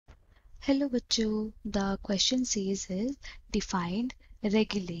Hello बच्चों, the question says is defined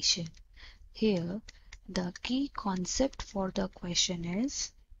regulation. Here the key concept for the question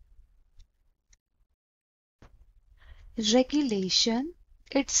is regulation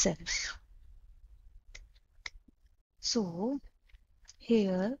itself. So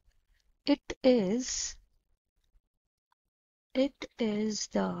here it is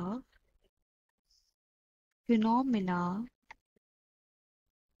the phenomena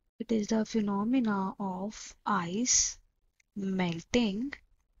it is the phenomena of ice melting.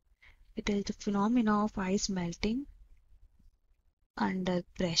 It is the phenomena of ice melting under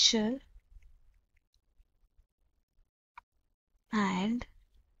pressure and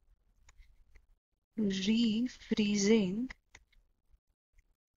refreezing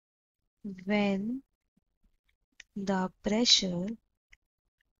when the pressure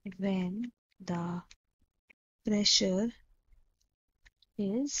when the pressure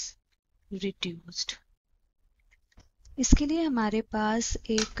is reduced. इसके लिए हमारे पास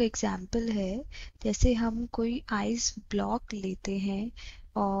एक example है। जैसे हम कोई ice block लेते हैं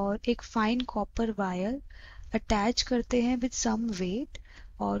और एक फाइन कॉपर वायर अटैच करते हैं विद सम वेट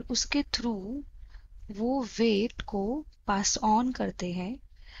और उसके थ्रू वो वेट को पास ऑन करते हैं,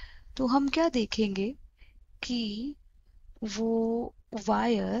 तो हम क्या देखेंगे कि वो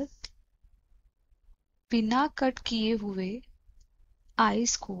वायर बिना कट किए हुए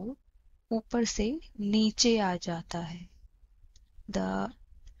आइस को ऊपर से नीचे आ जाता है। द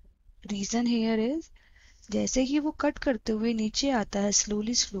रीजन हेयर इज जैसे ही वो कट करते हुए नीचे आता है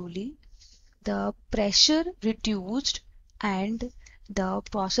slowly the pressure reduced and the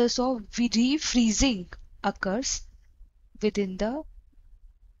process of refreezing occurs within the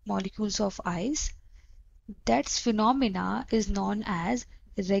molecules of ice. That phenomena is known as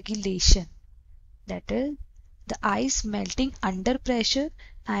regulation. That is the ice melting under pressure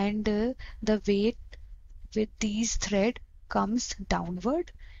and the weight with these thread comes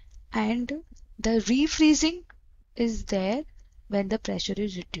downward, and the refreezing is there when the pressure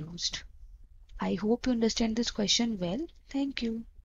is reduced. I hope you understand this question well. Thank you.